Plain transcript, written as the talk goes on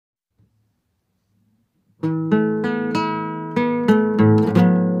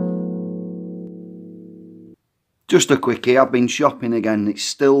Just a quickie, I've been shopping again. It's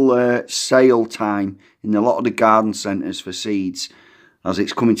still sale time in a lot of the garden centres for seeds, as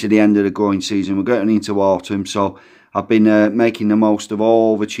it's coming to the end of the growing season. We're getting into autumn, so I've been making the most of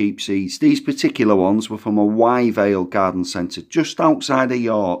all the cheap seeds. These particular ones were from a Wyvale garden centre just outside of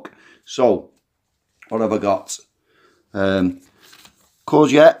York. So, what have I got?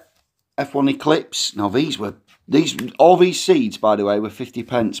 Courgette, F1 Eclipse. Now all these seeds, by the way, were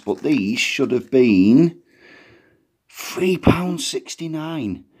 50p, but these should have been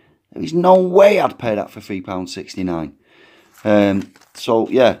 £3.69. There is no way I'd pay that for £3.69. So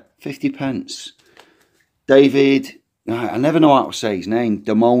yeah, 50p. David, I never know how to say his name,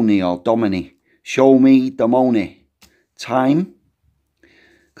 Domoni or Domini. Show me Domoni. Thyme,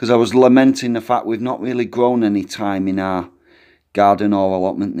 because I was lamenting the fact we've not really grown any thyme in our garden or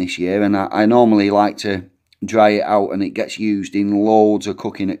allotment this year, and I normally like to dry it out and it gets used in loads of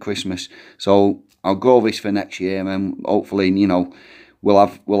cooking at Christmas. So I'll grow this for next year, and hopefully, you know, we'll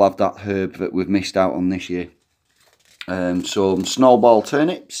have that herb that we've missed out on this year. Some snowball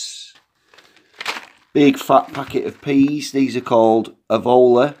turnips, big fat packet of peas. These are called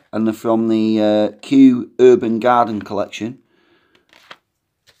Avola, and they're from the Q Urban Garden collection.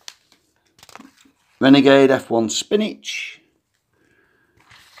 Renegade F1 spinach.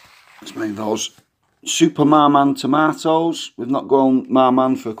 Let's move those. Super Marman tomatoes. We've not grown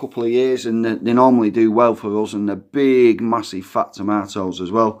Marman for a couple of years, and they normally do well for us, and they're big, massive, fat tomatoes as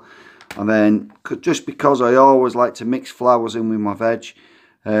well. And then, just because I always like to mix flowers in with my veg,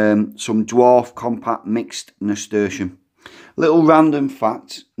 some dwarf compact mixed nasturtium. Little random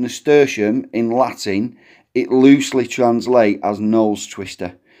fact, nasturtium in Latin, it loosely translates as nose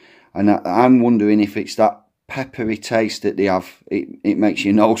twister. And I'm wondering if it's that peppery taste that they have, it makes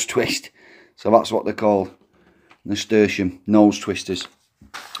your nose twist. So that's what they're called, nasturtium, nose twisters.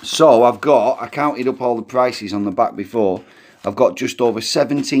 So I counted up all the prices on the back before. I've got just over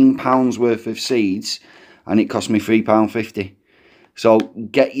 £17 worth of seeds, and it cost me £3.50. So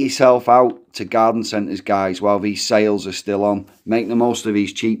get yourself out to garden centres, guys, while these sales are still on. Make the most of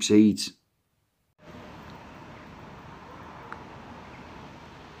these cheap seeds.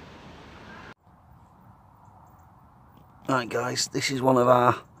 Right guys, this is one of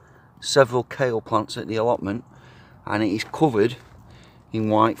our several kale plants at the allotment, and it is covered in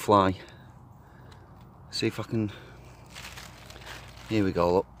whitefly. See if I can, here we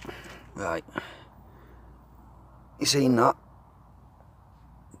go, look. Right, you seen that?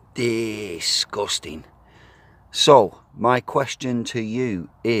 Disgusting. So my question to you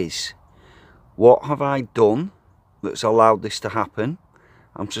is, what have I done that's allowed this to happen?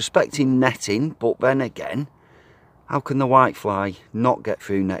 I'm suspecting netting, but then again, how can the whitefly not get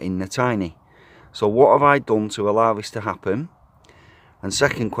through netting? They're tiny. So what have I done to allow this to happen? And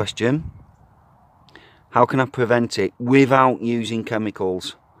second question, how can I prevent it without using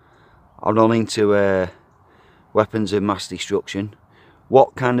chemicals? I'm not into weapons of mass destruction.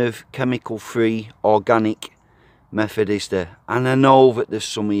 What kind of chemical-free, organic method is there? And I know that there's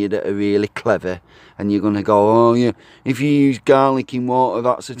some of you that are really clever, and you're going to go, oh yeah, if you use garlic in water,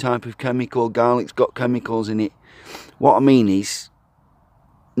 that's a type of chemical. Garlic's got chemicals in it. What I mean is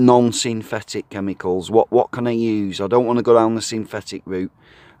non-synthetic chemicals. What can I use? I don't want to go down the synthetic route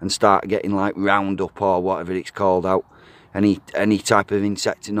and start getting like Roundup or whatever it's called out. Any type of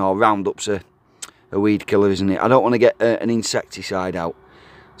insecticide, or Roundup's a weed killer, isn't it? I don't want to get an insecticide out.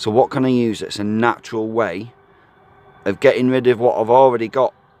 So what can I use that's a natural way of getting rid of what I've already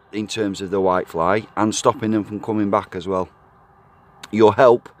got in terms of the whitefly and stopping them from coming back as well? Your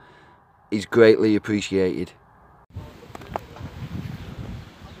help is greatly appreciated.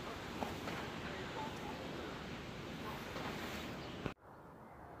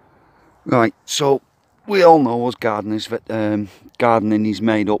 Right, so we all know as gardeners that gardening is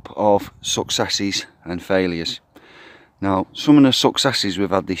made up of successes and failures. Now, some of the successes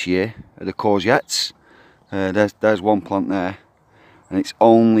we've had this year are the courgettes. There's one plant there, and it's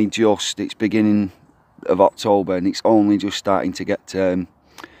only just, it's beginning of October, and it's only just starting to get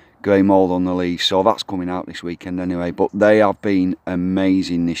grey mould on the leaves, so that's coming out this weekend anyway. But they have been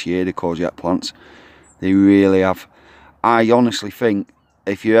amazing this year, the courgette plants. They really have. I honestly think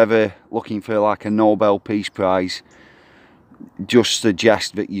if you're ever looking for like a Nobel Peace Prize, just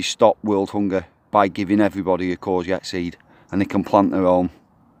suggest that you stop world hunger by giving everybody a courgette seed, and they can plant their own,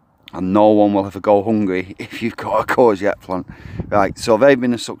 and no one will ever go hungry if you've got a courgette plant. Right, so they've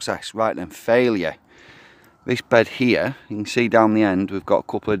been a success. Right then, failure. This bed here, you can see down the end, we've got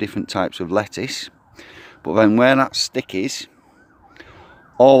a couple of different types of lettuce, but then where that stick is,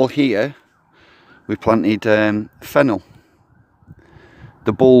 all here, we planted fennel.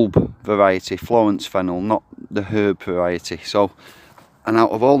 The bulb variety, Florence fennel, not the herb variety. So, and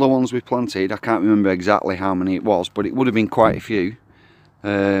out of all the ones we planted, I can't remember exactly how many it was, but it would have been quite a few.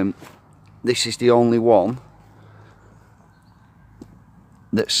 This is the only one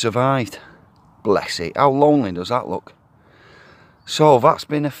that survived. Bless it. How lonely does that look? So that's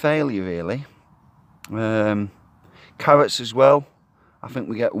been a failure really. Carrots as well. I think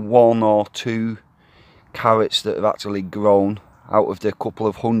we get 1 or 2 carrots that have actually grown out of the couple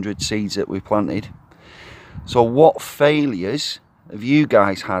of 100 seeds that we planted. So what failures have you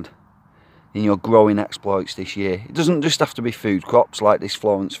guys had in your growing exploits this year? It doesn't just have to be food crops like this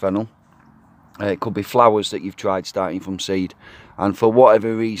Florence fennel. It could be flowers that you've tried starting from seed, and for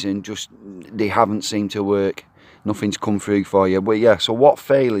whatever reason just they haven't seemed to work. Nothing's come through for you. But yeah, so what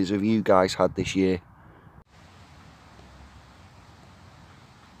failures have you guys had this year?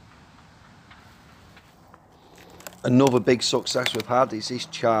 Another big success we've had is this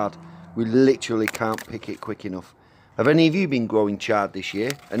chard. We literally can't pick it quick enough. Have any of you been growing chard this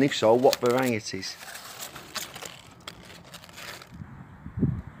year? And if so, what varieties?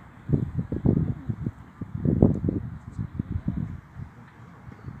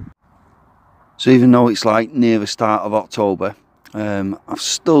 So even though it's like near the start of October, I've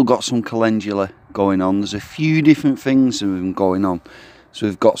still got some calendula going on. There's a few different things that have been going on. So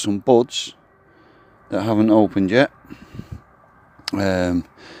we've got some buds that haven't opened yet.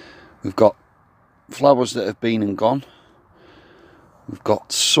 We've got flowers that have been and gone. We've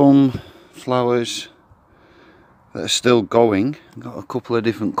got some flowers that are still going. We've got a couple of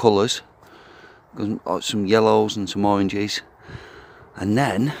different colours. Got some yellows and some oranges. And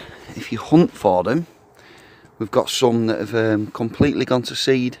then, if you hunt for them, we've got some that have completely gone to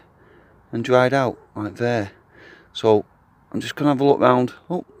seed and dried out, like there. So I'm just going to have a look round.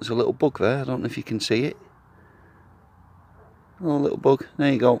 Oh, there's a little bug there. I don't know if you can see it. Oh, little bug.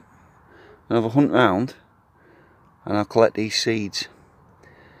 There you go. I'll have a hunt round and I'll collect these seeds.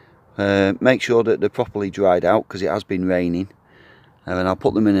 Make sure that they're properly dried out because it has been raining. And then I'll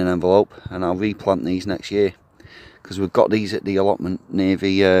put them in an envelope and I'll replant these next year. Because we've got these at the allotment near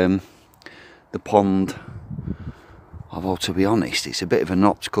the pond. Although to be honest, it's a bit of an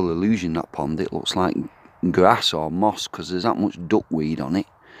optical illusion, that pond. It looks like grass or moss because there's that much duckweed on it.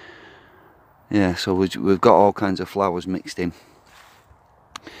 Yeah, so we've got all kinds of flowers mixed in.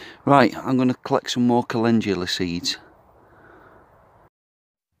 Right, I'm going to collect some more calendula seeds.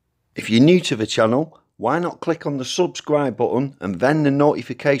 If you're new to the channel, why not click on the subscribe button and then the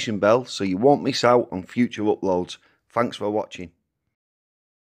notification bell so you won't miss out on future uploads. Thanks for watching.